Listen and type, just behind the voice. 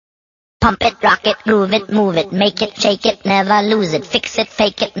Pump it, rock it, groove it, move it, make it, shake it, never lose it, fix it,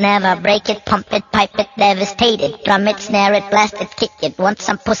 fake it, never break it, pump it, pipe it, devastate it, drum it, snare it, blast it, kick it, want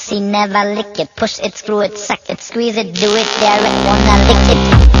some pussy, never lick it, push it, screw it, suck it, squeeze it, do it, dare it, wanna lick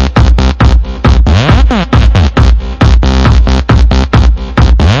it.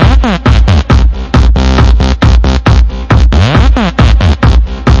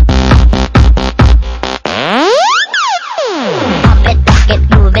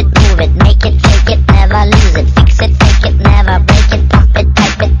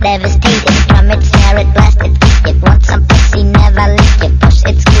 Devastate it, drum it, snare it, blast it, kick it, want some pussy, never lick it, push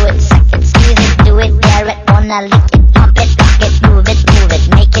it, screw it, suck it, squeeze it, do it, dare it, wanna lick it, pump it, rock it, move it,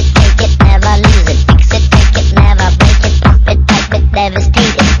 make it, take it, never lose it, fix it, fake it, never break it, pump it, pipe it,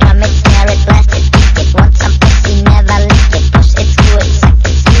 devastate it, drum it, snare it, blast it, kick it, want some pussy, never lick it, push it, screw it, suck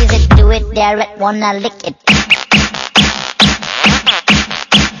it, squeeze it, do it, dare it, wanna lick it.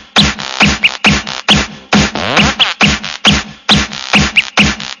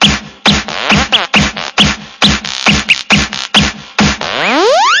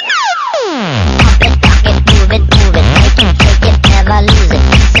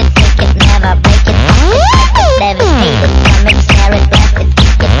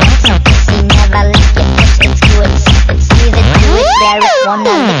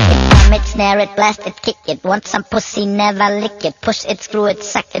 Snare it, blast it, kick it, want some pussy, never lick it, push it, screw it,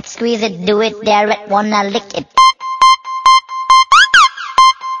 suck it, squeeze it, do it, dare it, wanna lick it.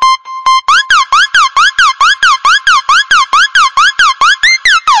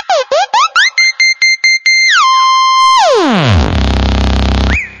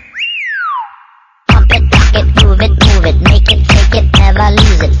 Pump it, rock it, move it, make it, take it, never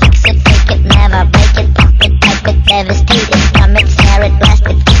lose it, fix it, fake it, never break it, pump it, pipe it, devastate it, drum it, snare it, blast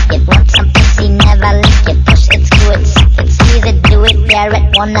it, kick it, want some pussy, never lick it, push it, screw it, suck it, squeeze it, do it, dare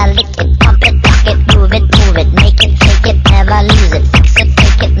it, wanna lick it, pump it, rock it, move it, make it, take it, never lose it, fix it,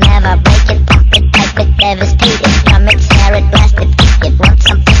 fake it, never break it, pump it, pipe it, devastate it, drum it, snare it, blast it, kick it, want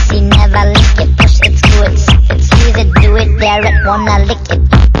some pussy, never lick it, push it, screw it, suck it, squeeze it, do it, dare it, wanna lick it.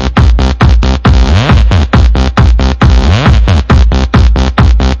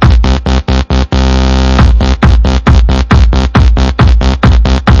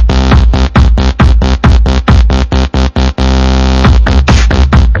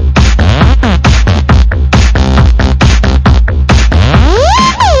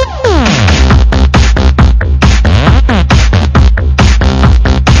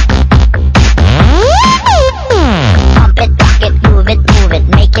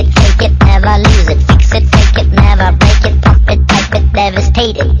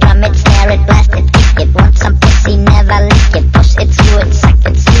 Devastate it, drum it, snare it, blast it, kick it, want some pussy, never lick it, push it, screw it, suck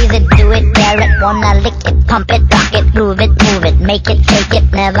it, squeeze it, do it, dare it, wanna lick it, pump it, rock it, groove it, make it, take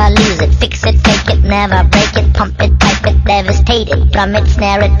it, never lose it, fix it, fake it, never break it, pump it, pipe it, devastate it, drum it,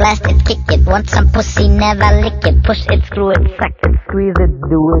 snare it, blast it, kick it, want some pussy, never lick it, push it, screw it, suck it, squeeze it,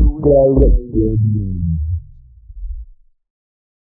 do it, dare it.